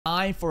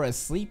Time for a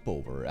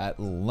sleepover at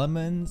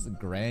Lemon's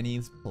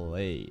granny's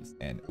place.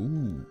 And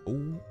ooh,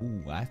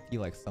 I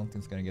feel like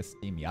something's gonna get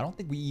steamy. I don't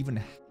think we even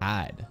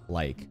had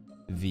like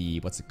the,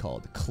 what's it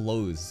called,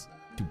 clothes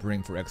to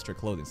bring for extra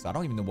clothing. So I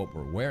don't even know what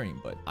we're wearing,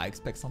 but I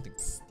expect something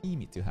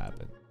steamy to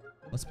happen.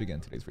 Let's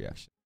begin today's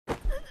reaction.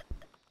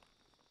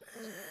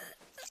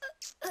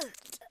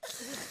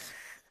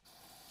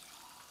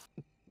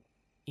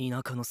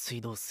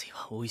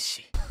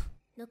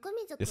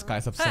 This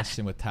guy's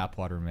obsession with tap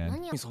water,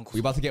 man. We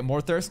about to get more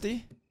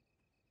thirsty?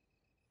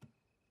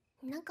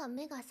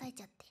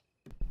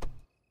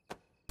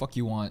 Fuck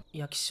you want?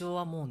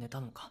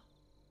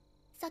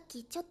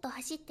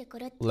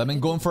 Lemon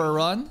going for a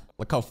run?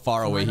 Look how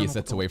far away he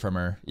sits away from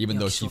her, even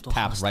though she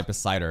taps right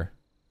beside her.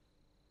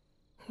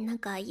 I'll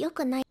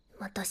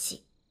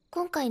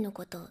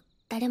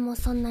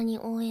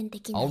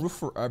root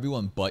for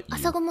everyone but you.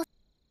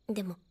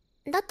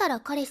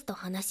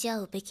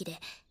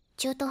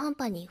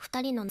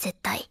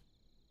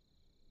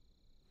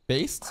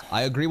 Based?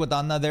 I agree with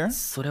Anna there.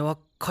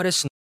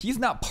 He's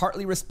not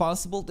partly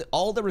responsible.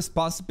 All the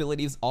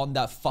responsibility is on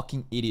that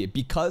fucking idiot.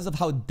 Because of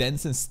how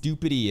dense and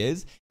stupid he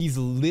is, he's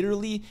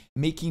literally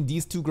making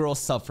these two girls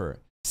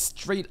suffer.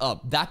 Straight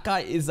up. That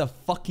guy is a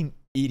fucking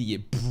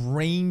idiot.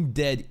 Brain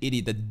dead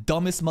idiot. The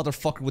dumbest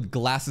motherfucker with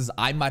glasses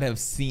I might have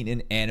seen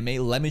in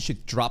anime. Lemon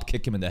should drop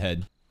kick him in the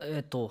head.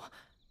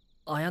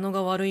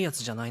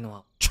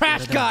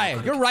 Trash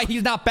guy! You're right,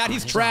 he's not bad,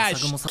 he's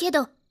trash!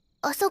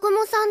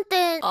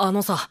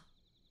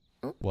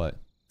 What?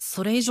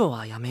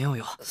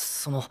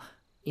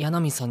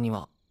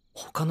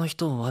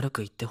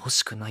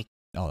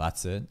 Oh,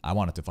 that's it? I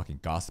wanted to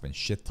fucking gossip and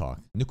shit talk.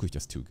 Nuku's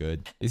just too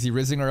good. Is he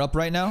rizzing her up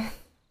right now?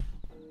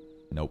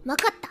 Nope.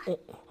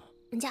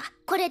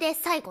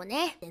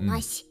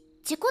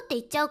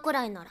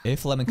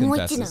 If Lemon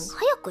confesses...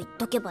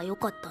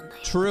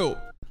 True.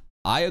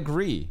 I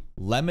agree.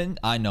 Lemon,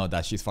 I know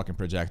that she's fucking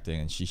projecting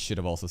and she should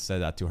have also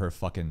said that to her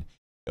fucking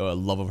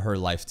love of her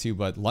life too.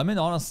 But Lemon,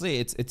 honestly,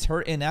 it's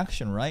her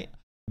inaction, right?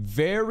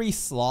 Very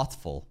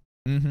slothful.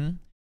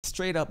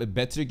 Straight up, if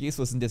Betelgeuse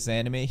was in this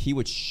anime, he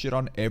would shit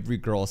on every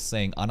girl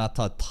saying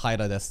Anata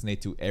taira desu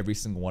to every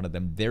single one of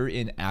them. Their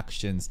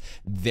inactions,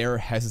 their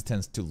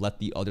hesitance to let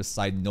the other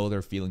side know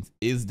their feelings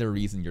is the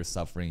reason you're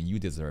suffering. You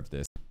deserve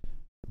this.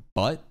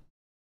 But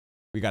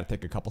we gotta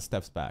take a couple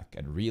steps back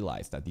and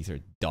realize that these are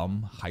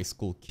dumb high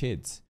school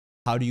kids.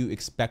 How do you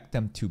expect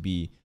them to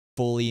be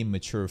fully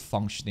mature,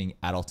 functioning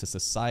adult to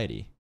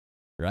society,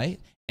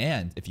 right?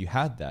 And if you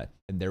had that,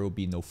 then there will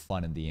be no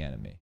fun in the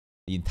anime.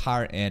 The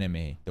entire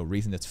anime, the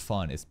reason it's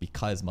fun is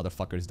because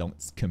motherfuckers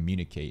don't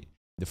communicate.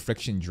 The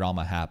friction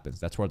drama happens.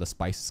 That's where the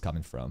spice is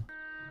coming from.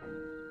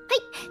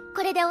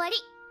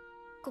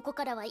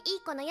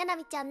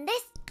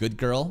 Good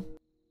girl.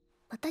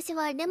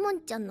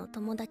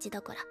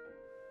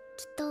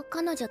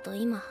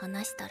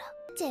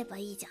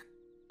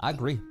 I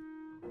agree.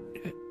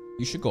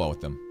 You should go out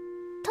with them.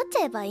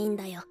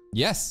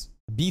 Yes,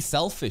 be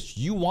selfish.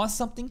 You want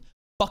something?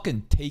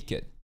 Fucking take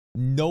it.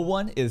 No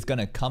one is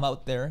gonna come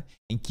out there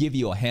and give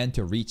you a hand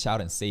to reach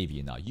out and save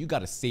you now. You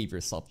gotta save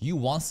yourself. You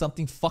want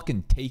something?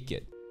 Fucking take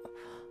it.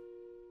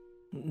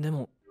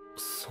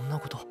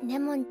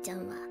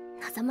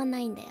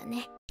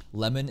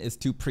 Lemon is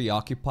too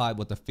preoccupied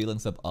with the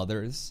feelings of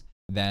others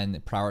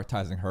than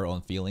prioritizing her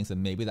own feelings,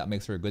 and maybe that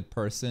makes her a good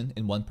person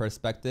in one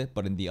perspective,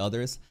 but in the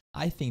others,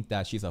 I think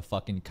that she's a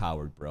fucking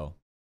coward, bro.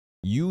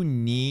 You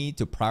need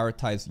to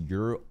prioritize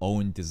your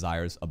own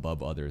desires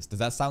above others. Does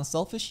that sound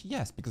selfish?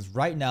 Yes, because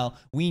right now,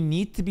 we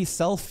need to be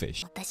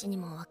selfish.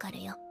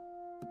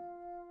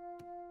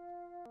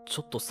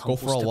 Go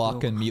for a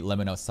walk and meet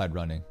Lemon outside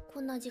running.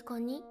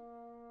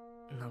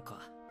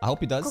 I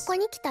hope he does.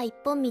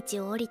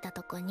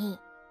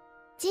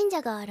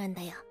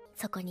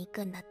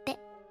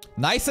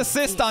 Nice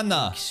assist,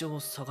 Anna!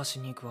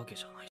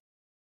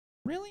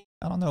 Really?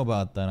 I don't know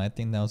about that. I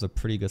think that was a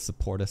pretty good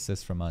support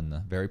assist from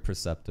Anna. Very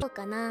perceptive.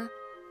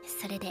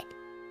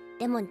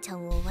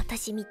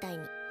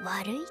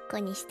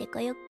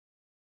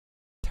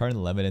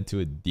 Turn Lemon into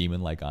a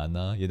demon like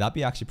Anna? Yeah, that'd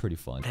be actually pretty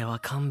fun.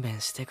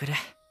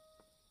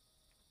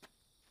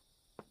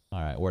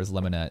 Alright, where's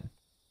Lemon at?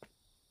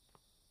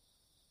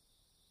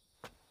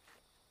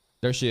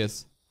 There she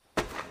is.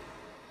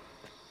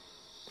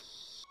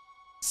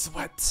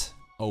 Sweat.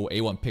 Oh,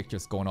 A1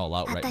 Pictures going all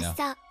out right now.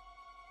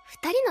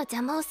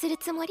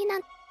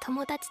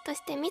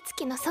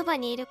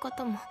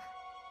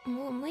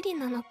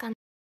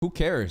 Who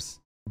cares?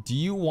 Do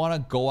you want to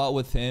go out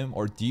with him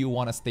or do you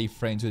want to stay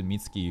friends with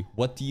Mitsuki?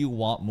 What do you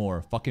want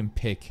more? Fucking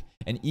pick.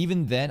 And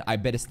even then, I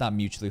bet it's not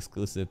mutually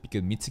exclusive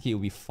because Mitsuki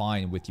will be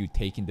fine with you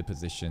taking the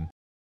position.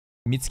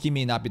 Mitsuki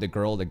may not be the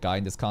girl or the guy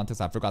in this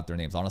contest. I forgot their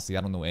names. Honestly,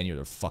 I don't know any of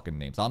their fucking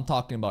names. I'm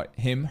talking about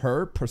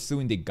her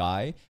pursuing the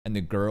guy and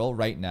the girl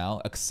right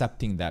now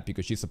accepting that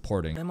because she's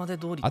supporting.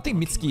 I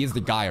think Mitsuki is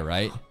the guy,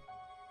 right?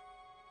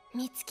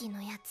 Yep.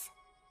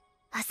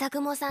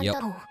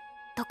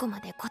 どこま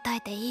で答え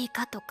ていい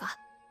かとか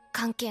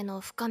関係の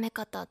深め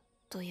方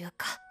という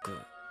か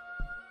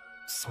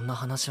そんな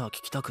話は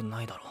聞きたく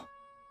ないだろ。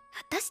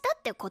私だ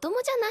って子供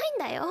じゃ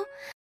ないんだよ。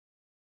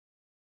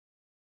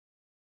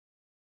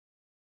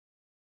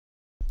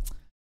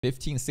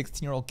15,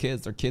 16-year-old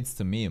kids are kids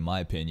to me, in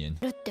my opinion.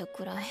 るって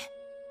くらい。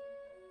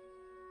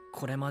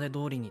これまで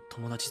通りに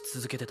友達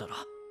続けてたら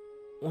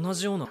同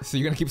じような。So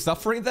you're gonna keep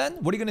suffering then?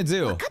 What are you gonna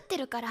do? 分かって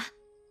るから。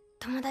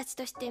友達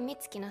として美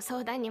月の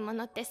相談にも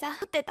乗ってさ、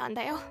持ってたん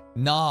だよ。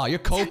Nah, you're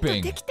ちゃんと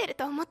coping. できてる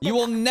と思ってた。 You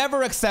will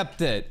never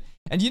accept it.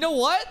 And you know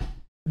what?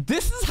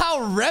 This is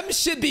how Rem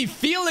should be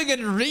feeling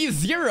in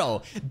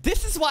ReZero.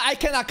 This is why I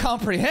cannot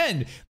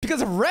comprehend.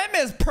 Because Rem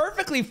is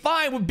perfectly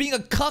fine with being a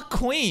cuck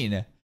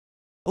queen.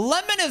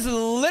 Lemon is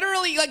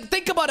literally, like,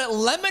 think about it.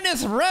 Lemon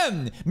is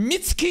Rem.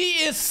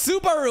 Mitsuki is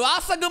Subaru.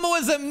 Asagumo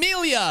is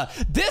Emilia.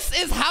 This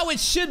is how it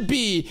should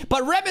be.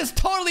 But Rem is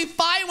totally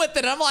fine with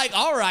it. I'm like,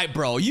 all right,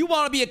 bro. You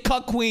want to be a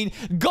cuck queen?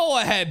 Go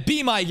ahead.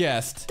 Be my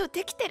guest.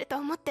 できてると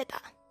思って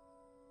た。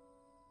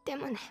で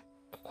もね。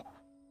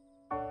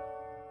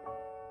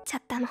ちゃ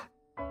ったの。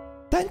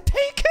 Then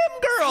take him,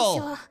 最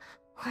girl. 初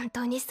本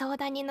当に相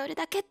談に乗る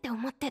だけって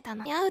思ってた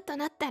の。会うと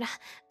なったら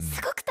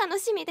すごく楽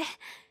しみで、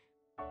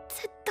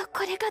ずっとこ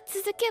れが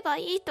続けば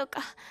いいと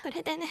か。そ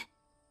れでね、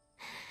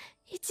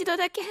一度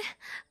だけ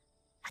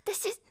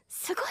私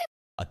すごい。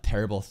 A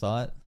terrible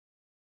thought?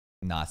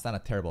 Nah, it's not a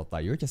terrible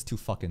thought. You're just too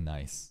fucking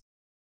nice.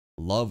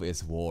 Love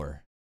is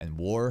war, and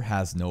war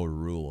has no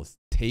rules.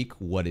 Take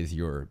what is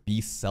yours.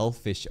 Be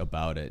selfish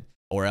about it,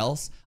 or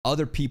else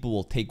other people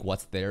will take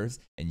what's theirs,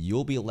 and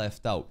you'll be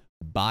left out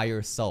by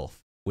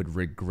yourself with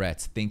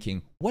regrets,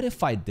 thinking, what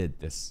if I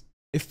did this?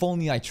 If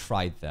only I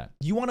tried that.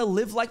 You want to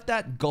live like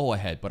that? Go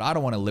ahead, but I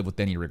don't want to live with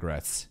any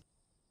regrets.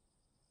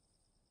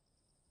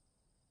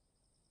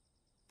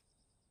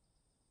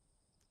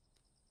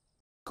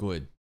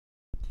 Good.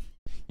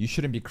 You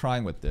shouldn't be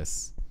crying with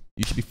this.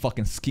 You should be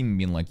fucking scheming,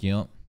 being like, you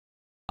know,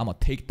 I'm gonna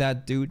take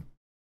that dude,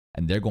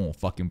 and they're gonna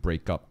fucking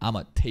break up. I'm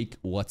gonna take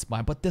what's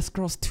mine. But this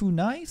girl's too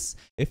nice.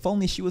 If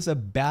only she was a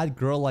bad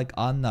girl like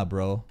Anna,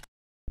 bro.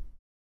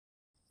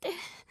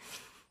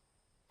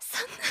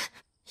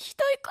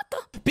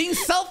 Being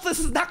selfless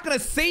is not gonna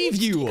save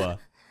you.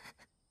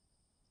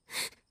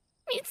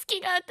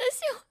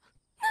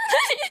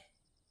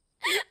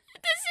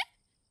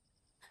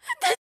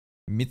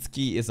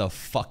 Mitsuki is a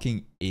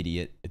fucking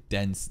idiot, a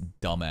dense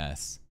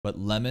dumbass. But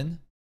Lemon,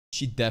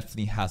 she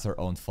definitely has her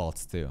own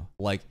faults too.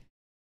 Like,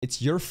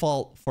 it's your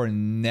fault for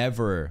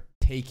never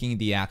taking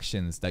the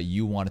actions that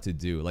you wanted to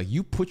do. Like,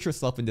 you put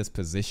yourself in this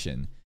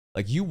position.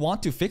 Like, you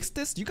want to fix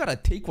this, you gotta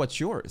take what's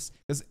yours.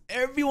 Because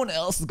everyone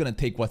else is gonna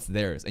take what's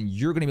theirs. And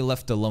you're gonna be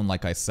left alone,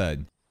 like I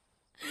said.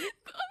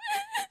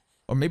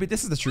 Or maybe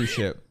this is the true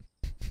shit.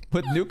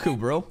 With Nuku,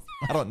 bro.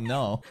 I don't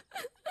know.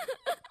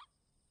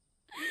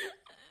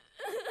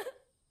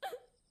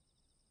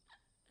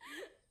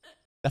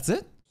 That's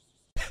it?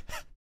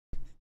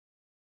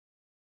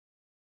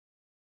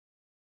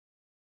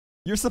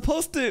 You're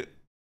supposed to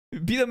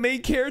be the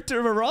main character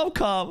of a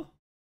rom-com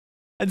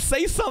and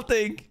say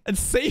something and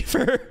save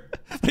her.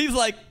 But he's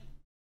like,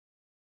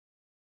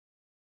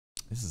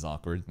 this is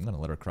awkward. I'm gonna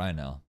let her cry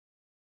now.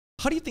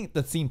 How do you think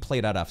the scene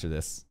played out after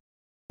this?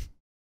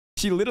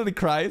 She literally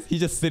cries.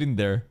 He's just sitting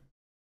there.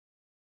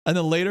 And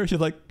then later she's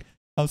like,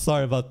 I'm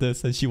sorry about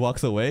this. And she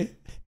walks away.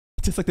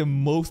 Just like the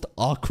most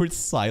awkward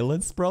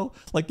silence, bro.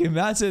 Like,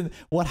 imagine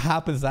what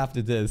happens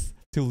after this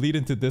to lead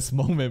into this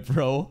moment,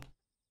 bro.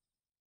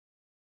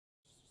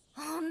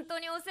 本当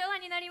にお世話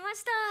になりま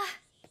した。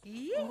いえ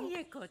い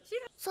え、こち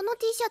ら。その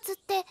T シャツっ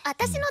て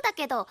私のだ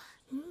けど、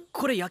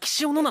これ焼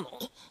き塩のなの?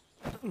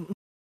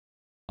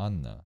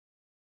 Anna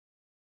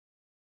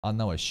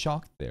was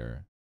shocked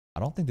there.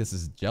 I don't think this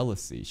is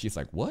jealousy. She's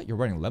like, what? You're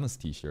wearing Lemon's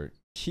t-shirt.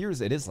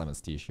 Cheers, it is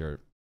Lemon's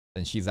t-shirt.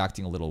 And she's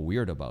acting a little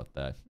weird about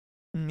that.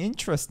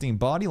 Interesting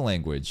body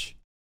language.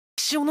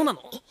 塩のな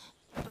の?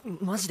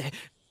 マジで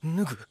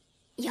脱ぐ?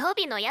 予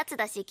備のやつ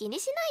だし気に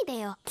しない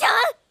でよ。じゃあ、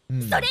そ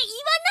れ言わない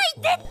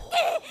でって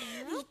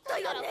言った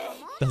よね。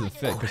 Doesn't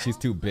fit because she's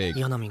too big.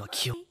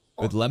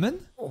 With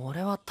Lemon?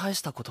 俺は大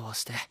したことは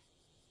して。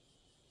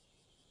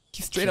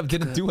 He straight up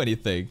didn't do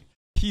anything.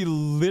 He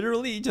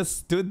literally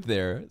just stood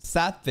there,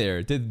 sat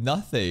there, did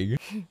nothing.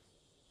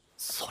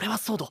 それは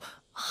そうだ。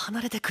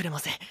離れてくれま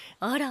せ。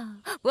あら、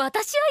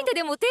私相手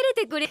でも照れ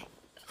てくれ。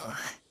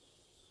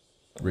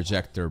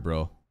 Reject her,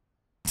 bro.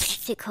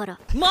 待っ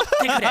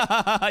てくれ。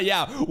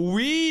Yeah,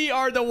 we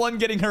are the one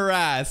getting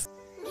harassed.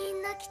 み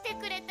んな来て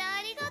くれて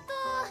ありがと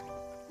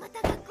う。ま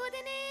た学校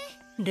でね。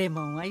レ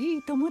モンはい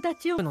い友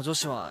達を。の女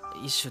子は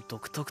一種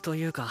独特と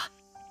いうか、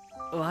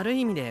悪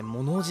い意味で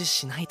物おじ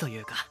しないとい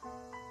うか。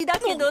だ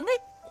けどね。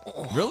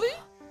Really?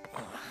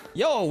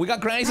 Yo, we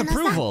got Granny's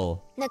approval.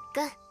 ぬっ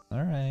くん。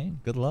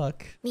 Alright, good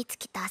luck. 美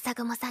月と朝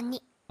雲さん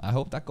に。I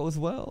hope that goes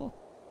well.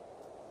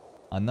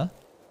 Anna?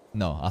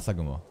 No,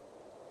 Asagumo.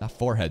 That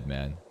forehead,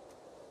 man.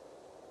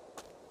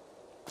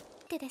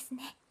 でです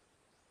ね。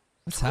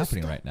 What's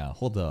happening right now?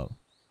 Hold up.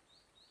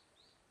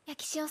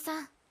 焼き塩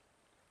さん。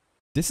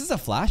 This is a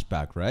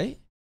flashback, right?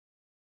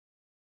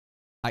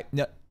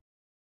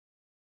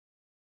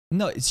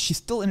 No, she's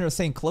still in her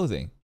same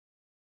clothing.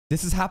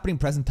 This is happening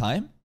present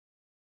time?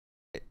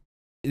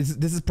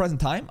 This is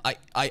present time?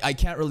 I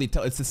can't really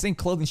tell. It's the same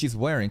clothing she's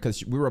wearing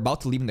because we were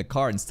about to leave in the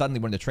car and suddenly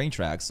we're in the train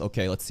tracks.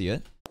 Okay, let's see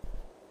it.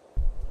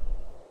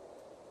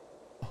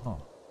 Huh.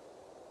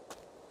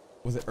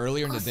 Was it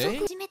earlier in the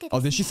day? Oh,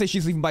 did she say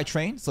she's leaving by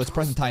train? So it's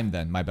present time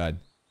then. My bad.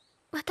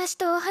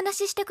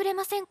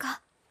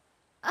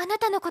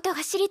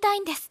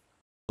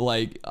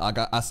 Like,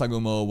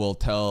 Asagumo will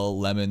tell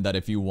Lemon that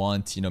if you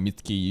want, you know,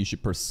 Mitsuki, you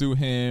should pursue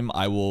him.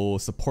 I will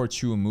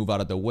support you and move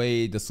out of the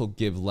way. This will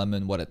give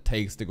Lemon what it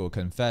takes to go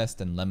confess,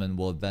 and Lemon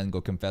will then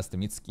go confess to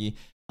Mitsuki.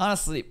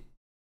 Honestly,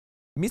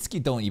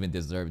 Mitsuki don't even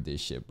deserve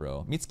this shit,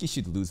 bro. Mitsuki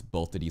should lose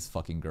both of these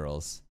fucking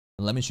girls.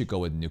 Lemon should go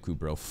with Nuku,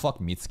 bro. Fuck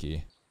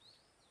Mitsuki.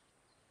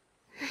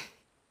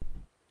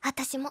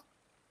 私も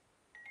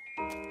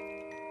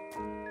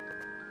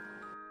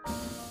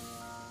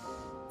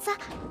さ、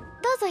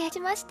どうぞやし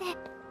まして。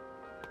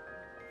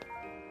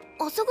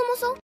Asagumo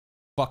さん?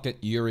 Fuck it,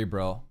 Yuri,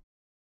 bro.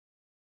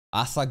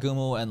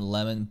 Asagumo and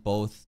Lemon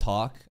both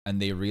talk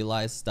and they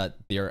realize that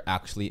they're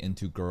actually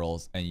into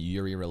girls and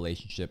Yuri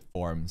relationship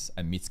forms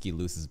and Mitsuki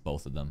loses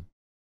both of them.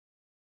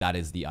 That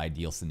is the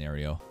ideal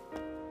scenario.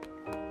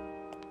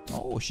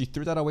 Oh, she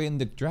threw that away in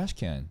the trash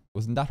can.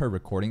 Wasn't that her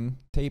recording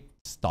tape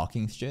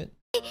stalking shit?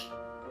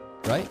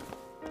 Right?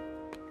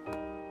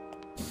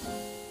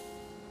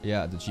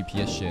 Yeah, the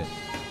GPS shit.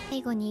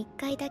 最後に1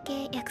回だ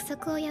け約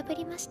束を破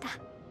りました。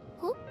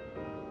お？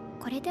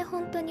これで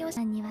本当にお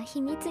さんには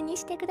秘密に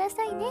してくだ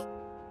さいね。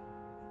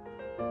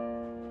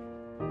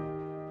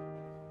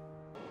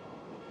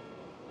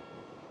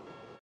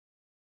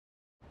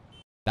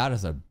That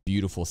is a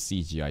beautiful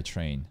CGI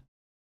train.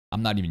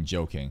 I'm not even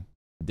joking.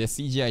 This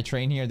CGI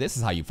train here, this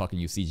is how you fucking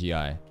use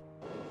CGI.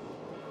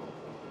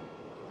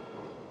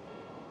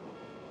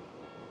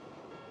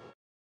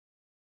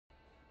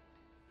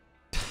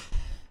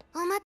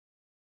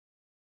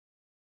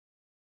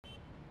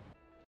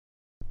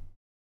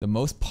 The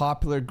most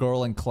popular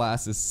girl in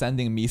class is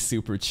sending me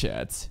super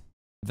chats.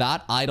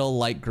 That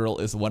idol-like girl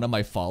is one of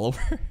my followers.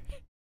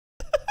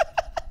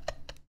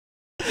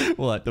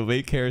 What? The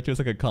main character is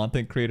like a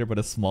content creator, but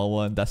a small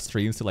one that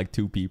streams to like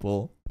 2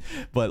 people.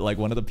 But like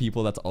one of the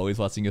people that's always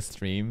watching his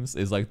streams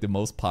is like the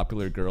most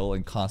popular girl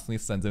and constantly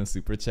sends him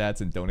super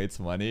chats and donates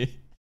money.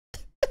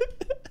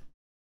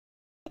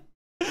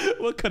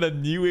 What kind of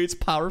new age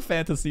power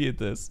fantasy is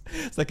this?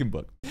 Second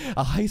book.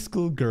 A high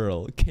school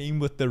girl came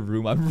with the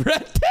room I'm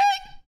renting,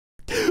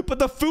 but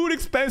the food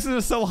expenses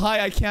are so high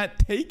I can't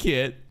take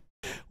it.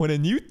 When a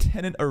new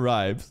tenant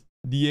arrives,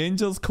 the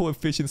angel's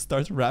coefficient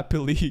starts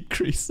rapidly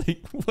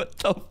increasing. What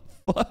the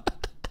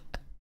fuck?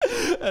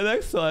 The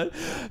next one.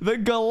 The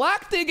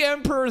Galactic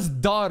Emperor's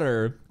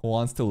daughter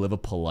wants to live a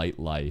polite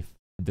life.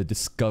 The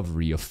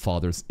discovery of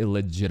father's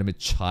illegitimate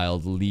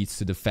child leads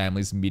to the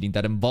family's meeting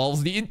that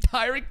involves the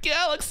entire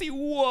galaxy.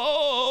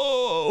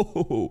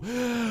 Whoa!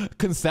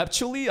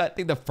 Conceptually, I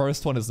think the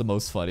first one is the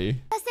most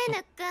funny.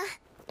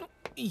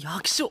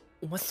 役所、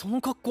お前そ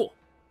の格好。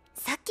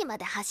さっきま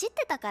で走っ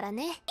てたから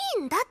ね。い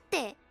いんだっ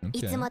て。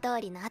いつも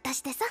通りの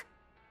私でさ。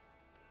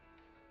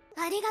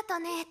ありがと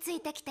ね、つい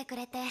てきてく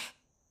れて。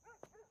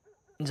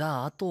じ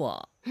ゃああと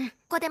は。こ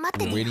こで待っ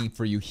てて。Waiting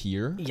for you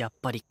here? やっ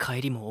ぱり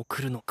帰りも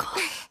送るのか。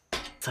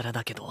それ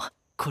だけど、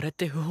これっ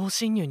て不法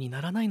侵入にな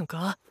らないの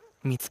か？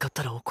見つかっ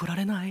たら怒ら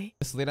れない？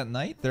 It's late at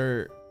night?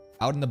 They're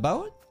out and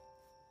about?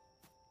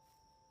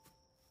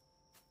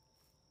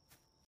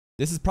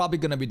 This is probably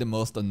gonna be the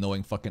most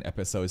annoying fucking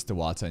episodes to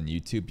watch on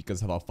YouTube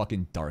because of how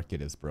fucking dark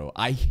it is, bro.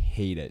 I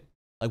hate it.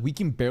 Like, we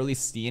can barely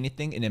see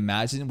anything, and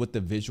imagine with the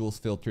visuals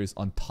filters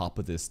on top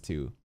of this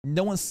too.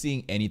 No one's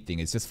seeing anything.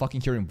 It's just fucking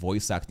hearing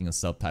voice acting and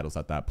subtitles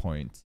at that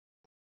point.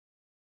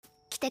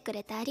 来てく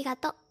れてありが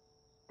と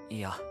う。い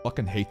や、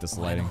fucking hate this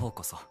lighting.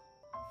 So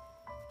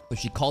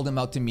she called him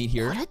out to meet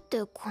here. あれっ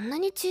てこんな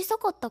に小さ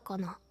かったか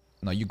な?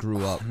 No, you grew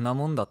up. こんな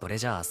もんだと俺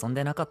じゃ遊ん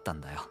でなかった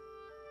んだよ。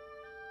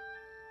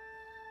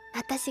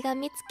私が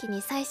美月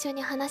に最初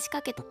に話し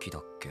かけた時だ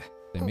っけ。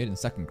They made in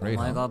second grade. お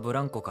前がブ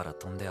ランコから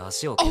飛んで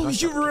足を怪我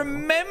した。Oh, you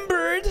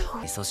remembered?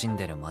 勤しん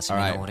でる真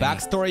面目な俺に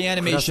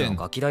backstory クラス animation. の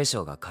ガキ大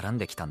将が絡ん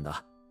できたん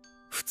だ。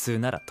普通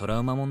ならトラ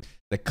ウマもん。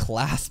The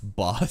class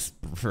boss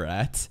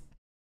brat.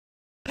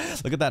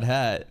 Look at that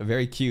hat.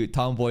 Very cute.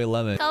 Tomboy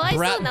Lemon. かわい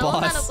そうな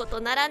女の子と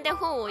並んで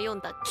本を読ん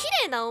だ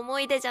綺麗な思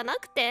い出じゃな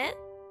くて。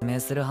説明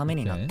する羽目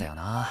になったよ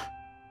な。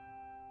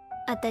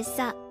私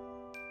さ、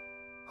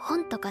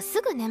本とか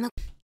すぐ眠く。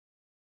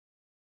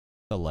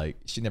So like,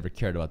 she never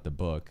cared about the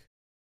book.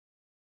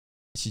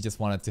 She just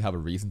wanted to have a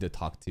reason to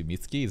talk to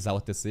Mitsuki. Is that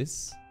what this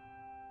is?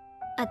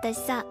 私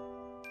さ、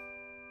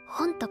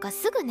本とか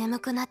すぐ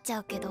眠くなっちゃ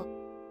うけど、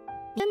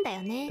言うんだ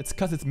よね。It's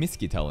because it's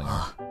Mitsuki telling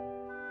her.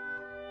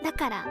 だ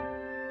から、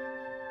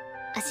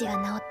足が治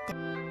って。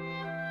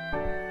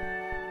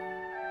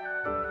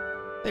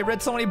They read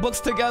so many books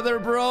together,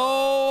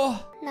 bro.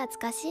 懐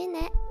かしい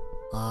ね。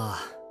あ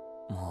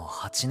あ、もう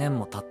8年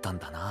も経ったん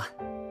だな。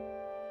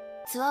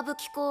ツアブ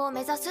機構を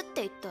目指すっ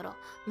て言ったら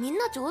みん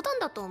な冗談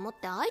だと思っ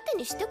て相手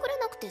にしてくれ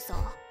なくてさ。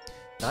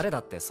誰だ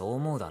ってそう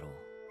思うだろ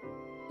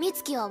う。美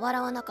月は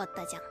笑わなかっ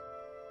たじゃん。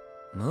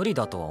無理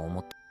だとは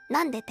思って。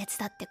なんで手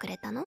伝ってくれ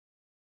たの？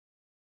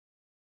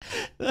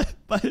 That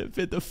might have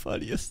been the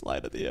funniest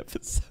line of the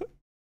episode.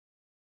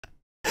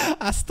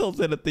 I still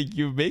didn't think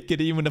you'd make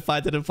it even if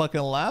I didn't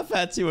fucking laugh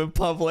at you in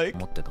public.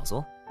 思ってた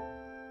ぞ。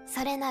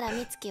それなら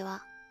美月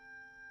は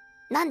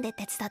なんで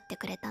手伝って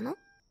くれたの？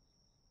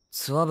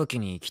ツアブキ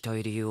に行きた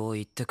い理由を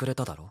言ってくれ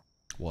ただろ。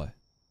What?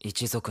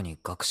 一族に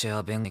学者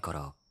や弁理か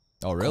ら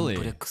Oh, コン really?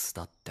 プレックス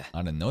だって。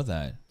I didn't know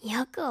that.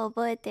 よく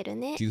覚えてる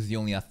ね。 She's the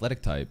only athletic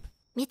type.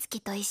 美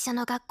月と一緒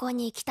の学校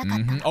に行きたかっ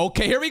たの。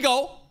Okay, here we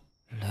go.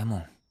 レモ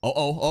ン。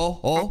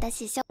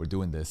私We're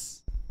doing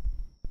this.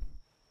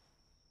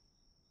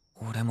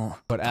 俺も。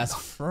 But as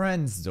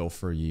friends, though,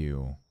 for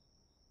you.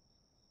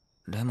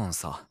 レモン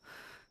さ。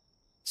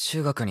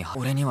中学に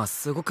俺には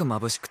すごく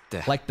眩しくっ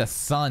て。Like the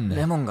sun.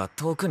 レモンが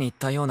遠くに行っ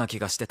たような気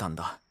がしてたん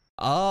だ。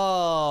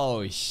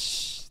Oh,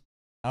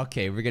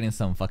 Okay, we're getting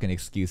some fucking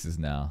excuses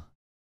now.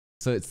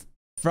 So it's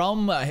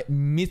from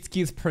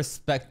Mitsuki's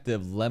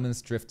perspective,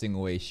 Lemon's drifting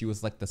away. She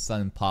was like the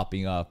sun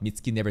popping up.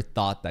 Mitsuki never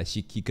thought that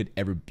he could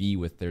ever be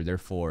with her.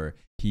 Therefore,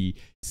 he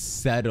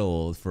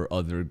settled for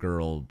other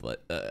girl. But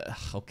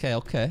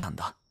okay. なん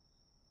だ。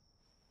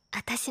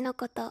私の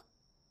こと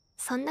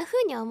そんな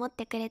風に思っ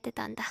てくれて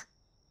たんだ。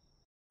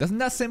Doesn't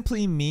that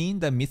simply mean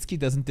that Mitsuki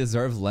doesn't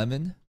deserve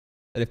Lemon?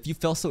 That if you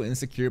felt so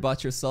insecure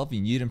about yourself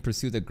and you didn't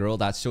pursue the girl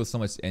that showed so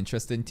much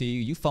interest into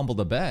you, you fumbled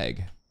the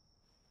bag.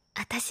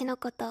 私の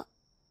こと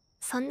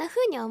そんな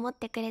風に思っ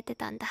てくれて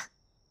たんだ。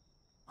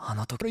あ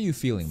の時 What are you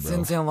feeling, bro?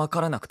 全然わか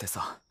らなくて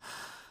さ。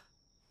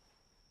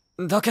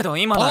だけど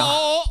今なら。し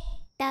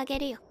てあげ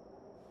るよ。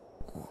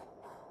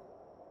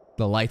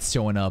The lights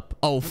showing up.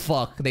 Oh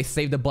fuck, they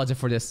saved the budget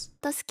for this.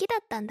 と好きだ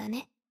ったんだ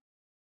ね。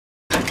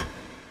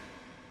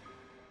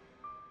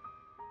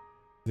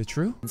Is it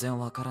true? 全然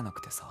わからな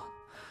くてさ。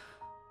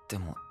で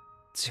も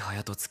千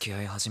早と付き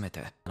合い始め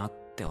てなっ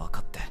て分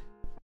かって。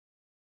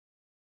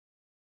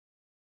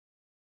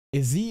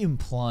Is he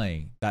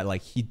implying that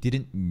like he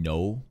didn't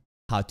know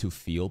how to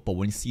feel, but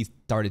when he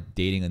started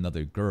dating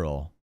another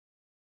girl,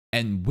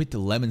 and with the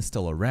Lemon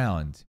still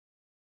around,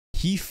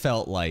 he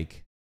felt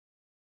like,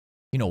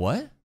 you know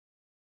what?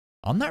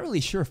 I'm not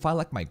really sure if I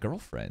like my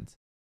girlfriend,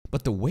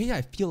 but the way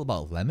I feel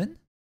about Lemon,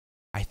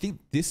 I think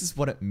this is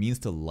what it means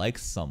to like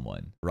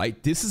someone,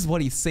 right? This is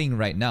what he's saying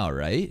right now,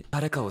 right?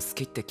 誰かを好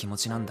きって気持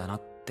ちなんだな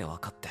って分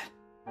かって。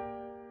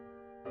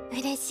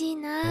嬉しい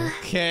な。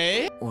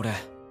Okay. 俺。だ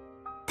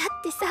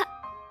ってさ、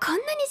こんな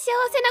に幸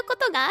せなこ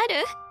とがあ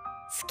る？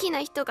好き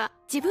な人が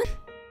自分。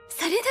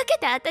それだけ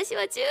で私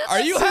は十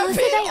分幸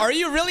せだよ。Are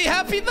you really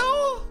happy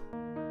though?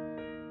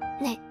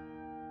 ね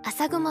え、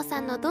浅雲さ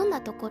んのどん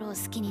なところを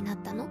好きになっ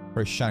たの？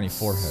 Her shiny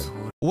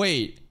forehead.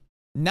 Wait,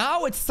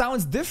 now it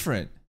sounds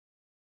different.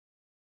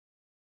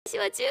 私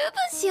は十分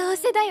幸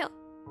せだよ。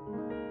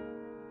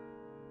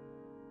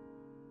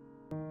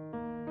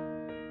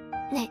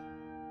ね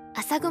え、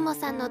浅雲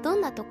さんのど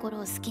んなところ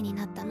を好きに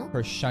なったの？ Her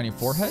shiny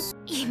forehead?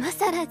 今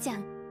更じゃ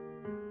ん。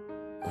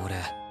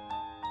俺、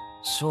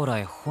将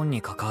来本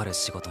に関わる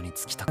仕事に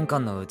就きた。年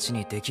間のうち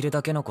にできる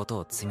だけのこと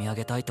を積み上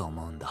げたいと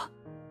思うんだ。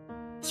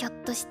ひょっ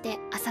として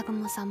浅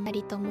雲さん2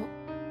人とも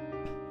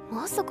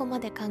もうそこま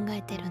で考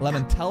えてるんだ。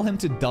 Lemon, tell him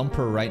to dump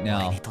her right 俺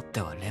now. にとっ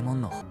てはレモ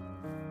ンの。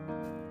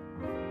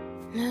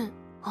ねえ、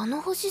あの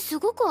星す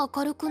ごく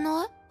明るく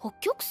ない？北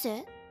極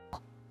星？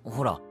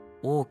ほら、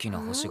大きな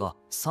星が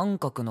三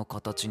角の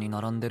形に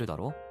並んでるだ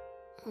ろ。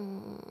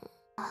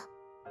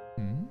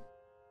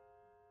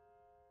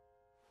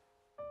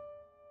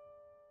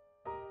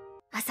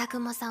浅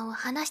雲さんを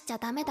話しちゃ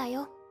ダメだ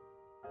よ。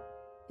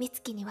美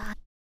月には。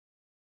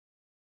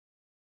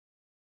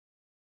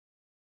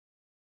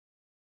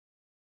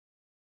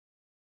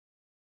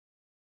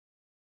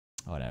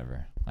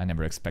Whatever. I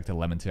never expected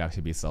Lemon to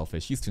actually be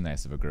selfish. She's too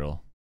nice of a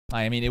girl.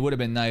 I mean, it would have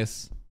been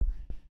nice.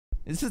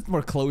 This is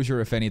more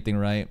closure, if anything,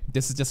 right?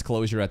 This is just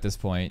closure at this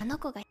point. あの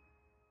子が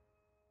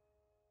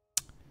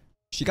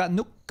She got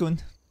Nukun.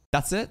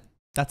 That's it?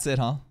 That's it,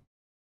 huh?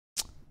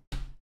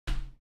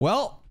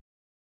 Well,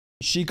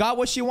 she got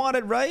what she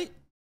wanted, right?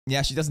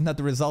 Yeah, she doesn't have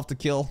the resolve to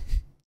kill.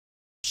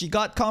 She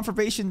got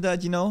confirmation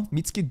that, you know,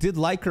 Mitsuki did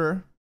like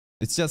her.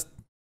 It's just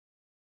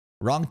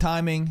wrong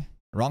timing,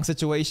 wrong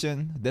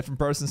situation, different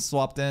person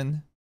swapped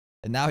in.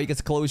 And now he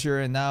gets closure,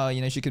 and now,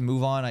 you know, she can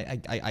move on,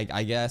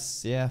 I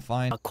guess. Yeah,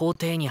 fine. 校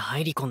庭に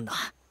入り込んだ。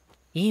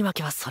言い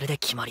訳はそれで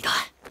決まりだ。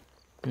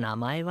名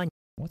前は。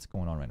 What's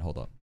going on right now?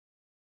 Hold up.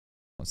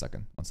 One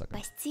second.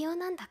 必要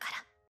なんだか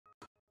ら。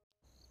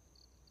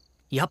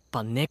やっ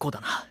ぱ猫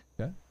だな。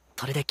Okay.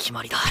 それで決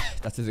まりだ。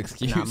That's his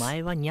excuse. 名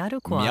前はニャ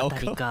ルコあた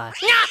りか。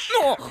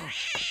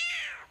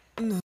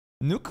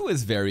Nuku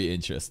is very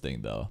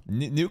interesting, though.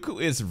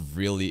 Nuku is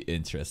really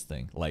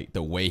interesting. Like,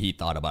 the way he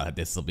thought about it,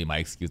 this will be my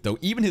excuse. Though,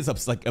 even his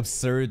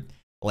absurd,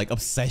 like,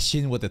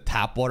 obsession with the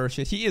tap water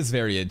shit, he is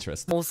very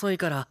interesting. 遅い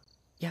から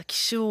焼き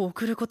酒を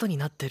送ることに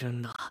なってる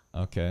んだ。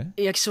Okay.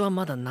 焼き酒は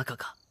まだ中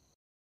か。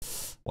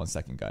One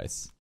second,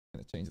 guys. I'm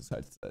gonna change this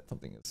headset.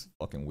 Something is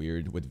fucking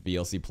weird with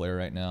VLC player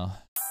right now.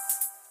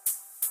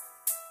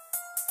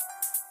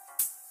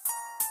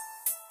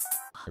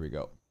 Here we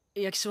go.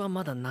 焼き所は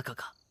まだ中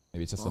か。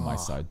 Maybe it's just on my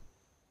side.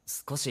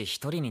 少し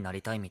一人にな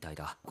りたいみたい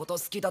だ。こと好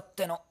きだっ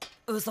ての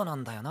嘘な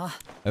んだよな。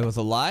It was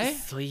a lie?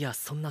 そういや、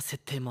そんな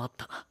設定もあっ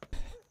たな。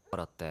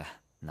だって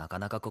なか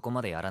なかここ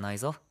までやらない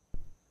ぞ。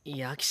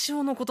焼き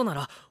所のことな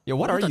ら、 Yo,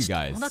 what are you 俺たち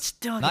guys? 友達っ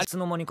てわけ。いつ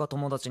の間にか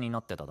友達に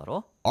なってただ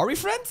ろ。 Are we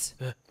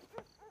friends?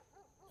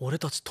 俺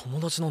たち友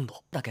達なんだ。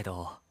だけ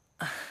ど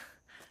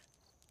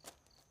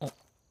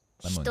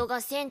人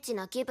がセンチ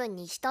な気分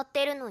に浸っ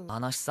てるのに。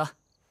話さ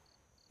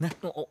ね。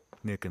お、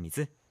ぬくみ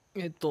ず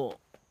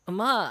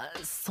まあ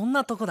そん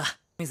なとこだ。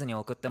水に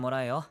送っても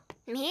らえよ。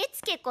み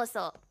つきこ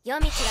そ夜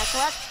道が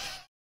怖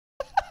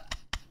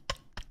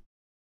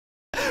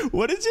く。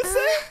 What did you say?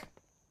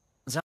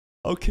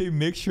 Okay,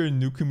 make sure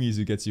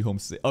Nukumizu gets you home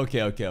safe.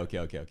 Okay. I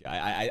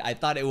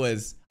thought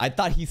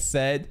he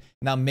said,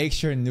 now make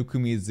sure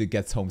Nukumizu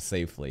gets home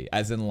safely.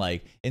 As in,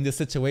 like, in this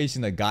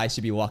situation, the guy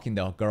should be walking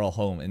the girl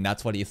home, and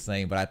that's what he's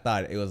saying. But I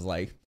thought it was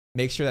like,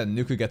 make sure that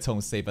Nuku gets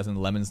home safe, as in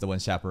Lemon's the one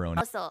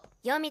chaperoning. そう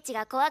夜道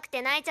が怖く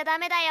て泣いちゃダ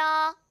メだよ。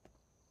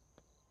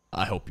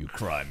 I hope you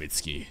cry,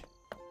 Mitsuki.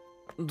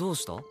 どう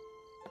した？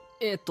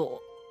今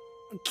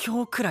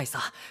日くらい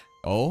さ。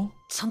 Oh?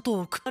 ちゃんと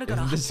送るか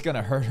ら。 Isn't this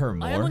gonna hurt her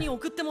綾 more? 乃に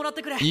送ってもらっ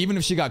てくれ。 Even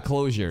if she got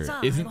closure,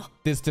 isn't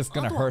this just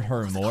gonna hurt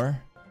her more?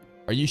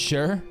 Are you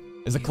sure?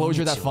 Is the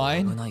closure that 危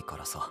fine? ないか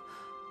らさ。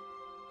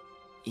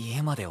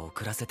家まで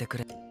送らせてく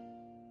れ。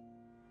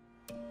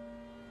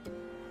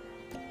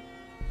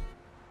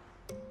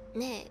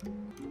ねえ、好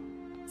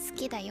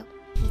きだよ、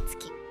みつ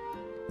き。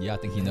 Yeah, I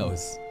think he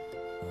knows.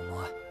 お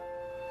前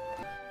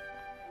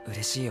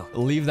嬉しいよ。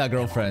 Leave that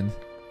girlfriend.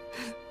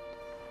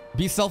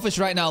 Be selfish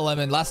right now,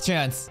 Lemon. Last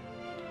chance.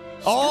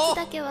 一 Oh! つ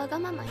だけわが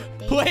まま言っ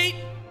ていい？ Wait!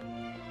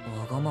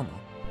 わがまま？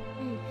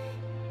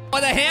 Oh,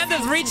 the hand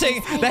is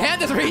reaching! The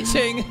hand is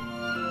reaching!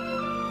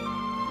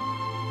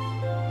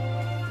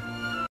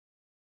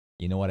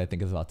 You know what I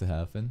think is about to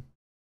happen?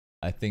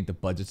 I think the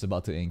budget's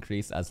about to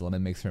increase as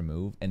Lemon makes her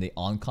move, and the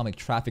oncoming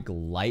traffic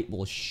light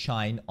will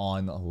shine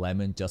on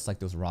Lemon just like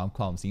those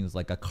rom-com scenes,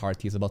 like a car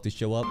is about to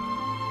show up.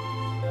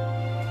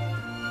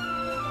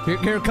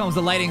 Here comes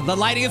the lighting. The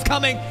lighting is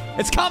coming!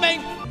 It's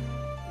coming!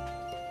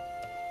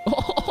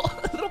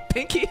 Oh, little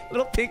pinky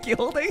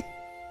holding.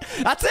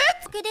 That's it?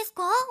 です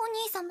か、お兄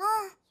様。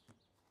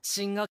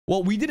進学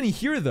Well, we didn't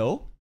hear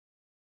though,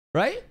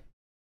 right?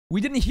 We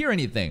didn't hear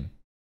anything.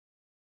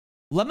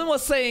 Lemon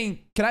was saying,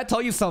 can I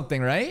tell you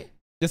something, right?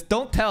 Just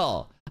don't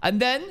tell. And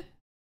then,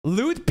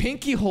 lewd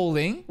pinky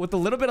holding with a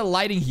little bit of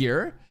lighting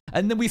here.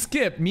 And then we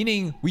skip,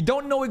 meaning we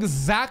don't know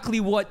exactly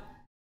what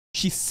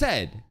she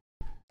said.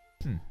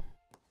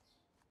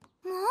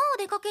 もうお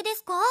出かけで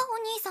すか、お兄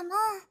様。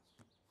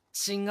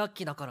新学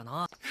期だからな。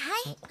は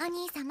い、お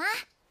兄様。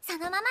その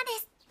ままで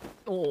す。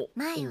お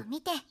前を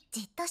見て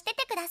じっとして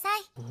てくださ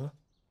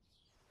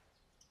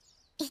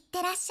い。いっ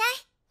てらっしゃい、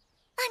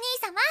お兄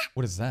様。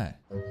 What is that?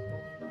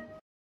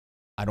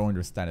 I don't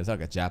understand. Is that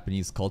like a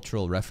Japanese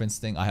cultural reference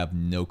thing? I have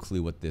no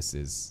clue what this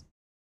is.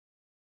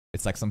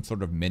 It's like some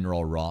sort of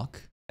mineral rock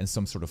and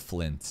some sort of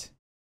flint.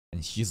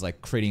 And she's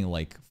like creating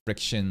like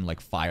friction, like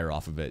fire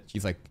off of it.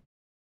 She's like,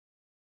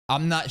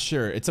 I'm not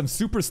sure. It's some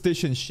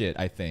superstition shit,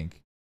 I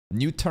think.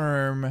 New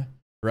term,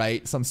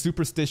 right? Some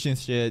superstition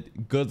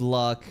shit. Good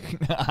luck.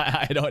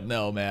 I don't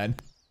know, man.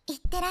 いっ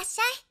てらっし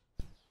ゃい、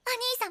お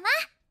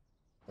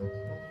兄様。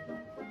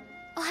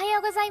おはよ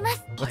うございま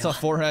す。 What's up,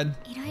 forehead?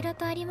 いろいろ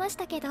とありまし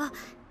たけど、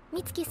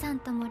みつきさん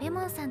ともレ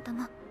モンさんと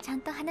もちゃん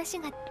と話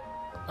が。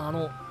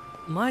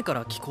前か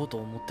ら聞こうと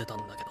思ってたん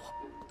だけど。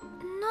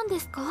何で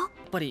すか？やっ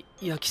ぱり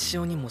焼き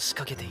塩にも仕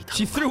掛けていた。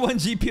 She threw one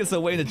GPS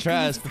away in the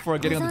trash before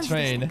getting on the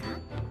train.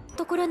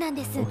 ところなん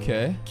です。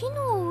 Okay. 機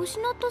能を失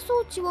った装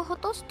置は果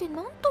たして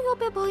何と呼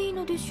べばいい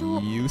のでしょう。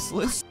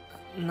 Useless?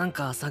 なん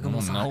か朝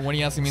雲さん、 No, what are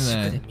you asking me 地区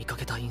で then? 見か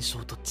けた印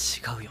象と違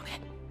うよ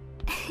ね。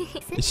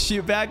 Is she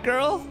a bad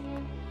girl?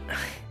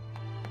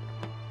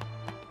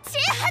 ち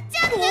はち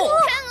ゃん、おはよ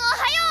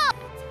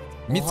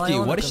う。 Mitsuki,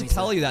 what did she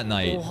tell you that お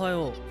night? は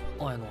よ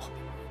う、綾乃。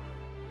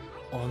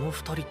あの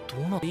二人ど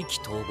うなっ意気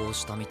投合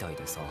したみたい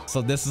でさ。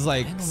 So this is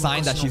like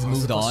sign that she's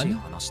moved 難しい on?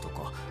 話と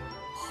か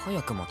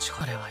早くも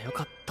近い。あれはよ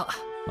かった。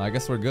 I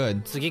guess we're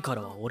good. 次か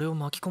らは俺を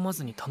巻き込ま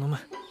ずに頼む。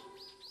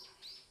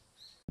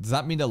 Does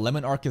that mean the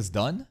Lemon arc is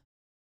done?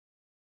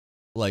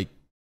 Like,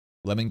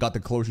 Lemon got the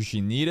closure she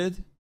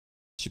needed?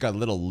 She got a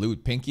little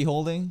lewd pinky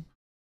holding?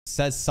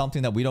 Says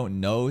something that we don't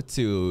know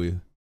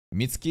to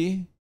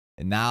Mitsuki?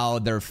 And now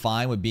they're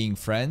fine with being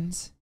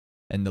friends?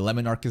 And the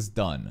Lemon arc is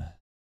done.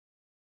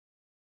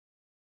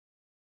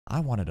 I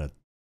wanted a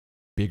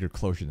bigger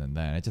closure than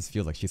that. It just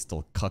feels like she's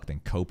still cucked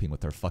and coping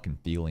with her fucking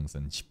feelings,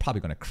 and she's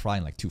probably gonna cry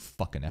in like 2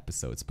 fucking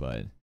episodes,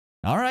 but...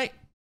 Alright,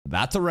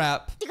 that's a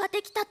wrap. が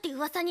できたって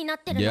噂にな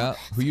ってるの。 Yeah,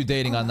 who you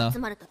dating, Anna? 集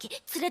まるとき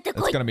連れて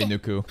It's こいって gonna be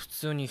Nuku. 普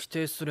通に否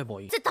定すれ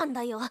ばいい。言ってたん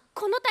だよ。こ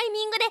のタイ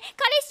ミングで彼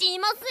氏い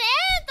ませんと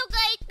か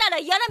言ったら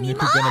やらみ Nuku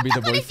ま gonna be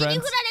た the 彼氏に振られ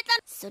boyfriend? た。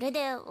それ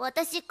で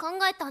私考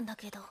えたんだ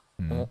けど、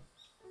 Hmm.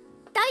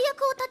 代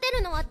役を立て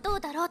るのはどう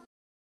だろう。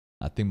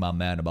 I think my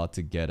man about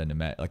to get an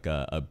like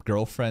a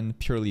girlfriend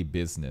purely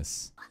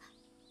business.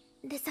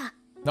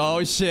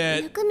 Oh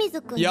shit.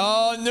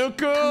 Yo,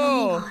 Nuku!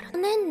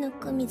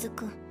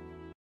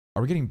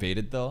 Are we getting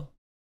baited though?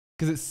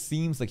 Because it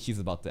seems like she's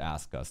about to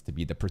ask us to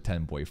be the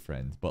pretend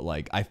boyfriend. But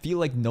like, I feel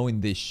like knowing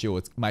this show,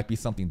 it might be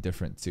something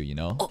different too, you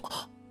know?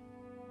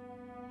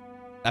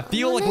 I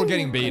feel like we're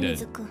getting baited.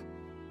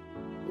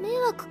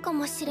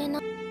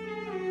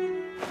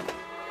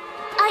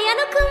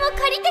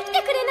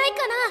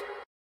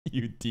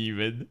 You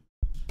demon.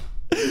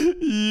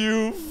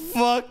 You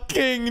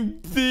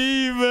fucking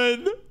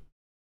demon.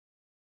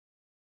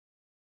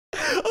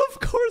 Of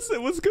course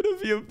it was gonna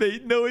be a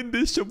bait knowing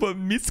this show, but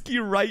Mitsuki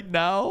right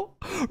now,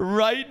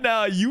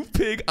 you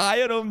pick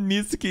Ayano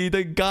Mitsuki,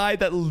 the guy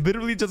that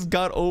literally just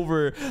got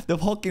over the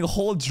fucking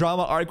whole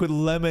drama arc with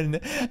Lemon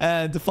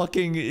and the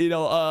fucking, you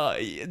know,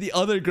 the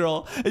other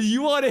girl. And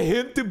you wanted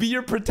him to be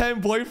your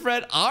pretend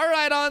boyfriend?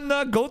 Alright,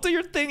 Anna, go do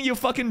your thing, you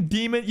fucking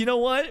demon. You know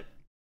what?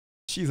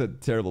 She's a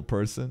terrible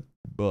person,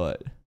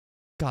 but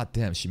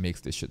goddamn, she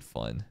makes this shit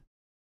fun.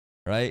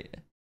 Right?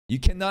 You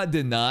cannot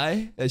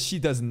deny that she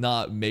does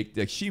not make,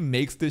 like, she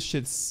makes this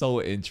shit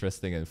so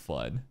interesting and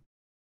fun.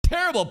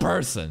 Terrible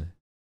person,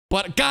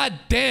 but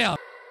goddamn.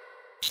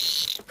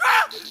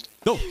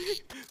 No.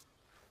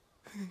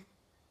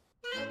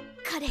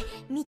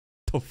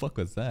 The fuck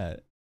was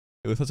that?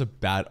 It was such a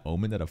bad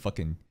omen that a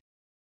fucking.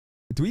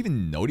 Do we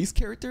even know these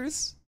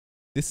characters?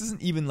 This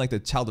isn't even like the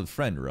childhood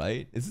friend,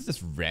 right? Is this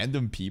just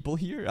random people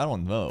here? I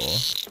don't know.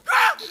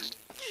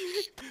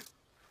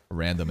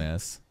 Random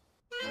ass.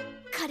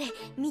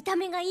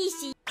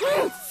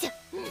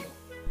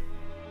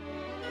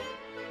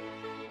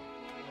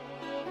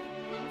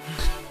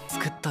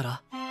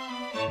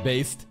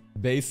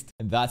 Based.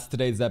 And that's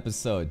today's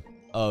episode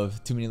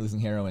of Too Many Losing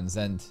Heroines.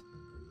 And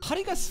how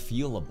do you guys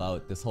feel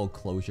about this whole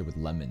closure with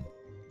Lemon?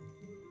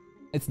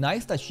 It's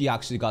nice that she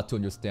actually got to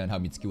understand how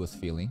Mitsuki was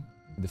feeling.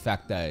 The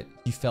fact that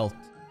he felt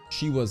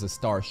she was a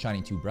star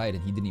shining too bright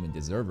and he didn't even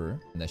deserve her.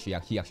 And that he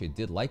actually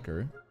did like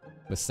her,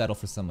 but settle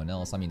for someone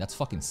else. I mean, that's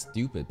fucking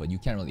stupid, but you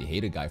can't really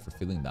hate a guy for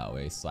feeling that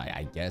way. So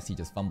I guess he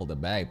just fumbled the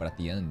bag, but at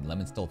the end,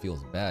 Lemon still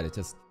feels bad. It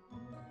just...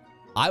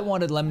 I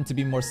wanted Lemon to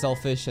be more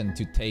selfish and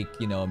to take,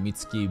 you know,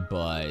 Mitsuki,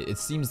 but it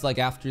seems like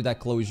after that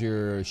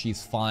closure,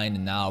 she's fine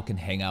and now can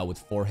hang out with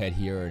Forehead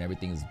here and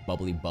everything is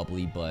bubbly,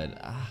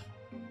 but...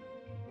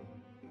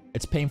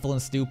 it's painful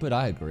and stupid,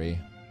 I agree.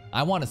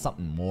 I wanted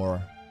something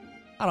more.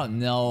 I don't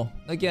know.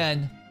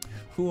 Again,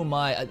 who am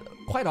I?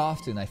 Quite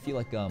often, I feel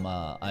like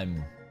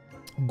I'm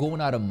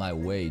going out of my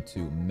way to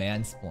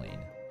mansplain,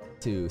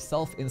 to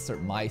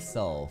self-insert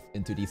myself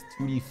into these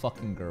 2D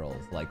fucking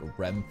girls like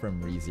Rem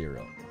from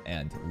ReZero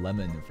and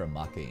Lemon from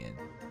Makeine,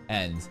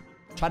 and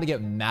try to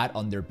get mad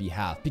on their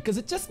behalf because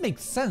it just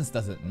makes sense,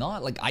 does it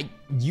not? Like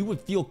you would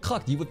feel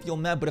cucked, you would feel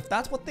mad, but if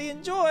that's what they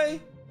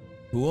enjoy,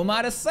 who am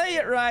I to say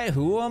it right?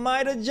 Who am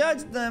I to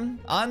judge them?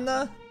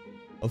 Anna?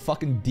 A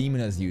fucking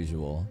demon as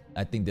usual.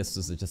 I think this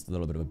is just a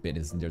little bit of a bit.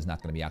 There's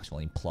not going to be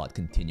actually any plot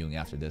continuing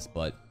after this,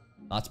 but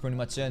that's pretty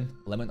much it.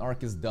 Lemon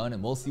arc is done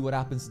and we'll see what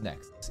happens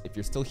next. If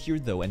you're still here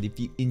though, and if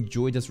you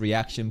enjoyed this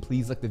reaction,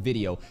 please like the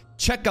video.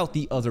 Check out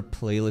the other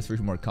playlist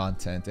for more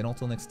content. And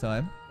until next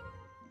time,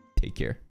 take care.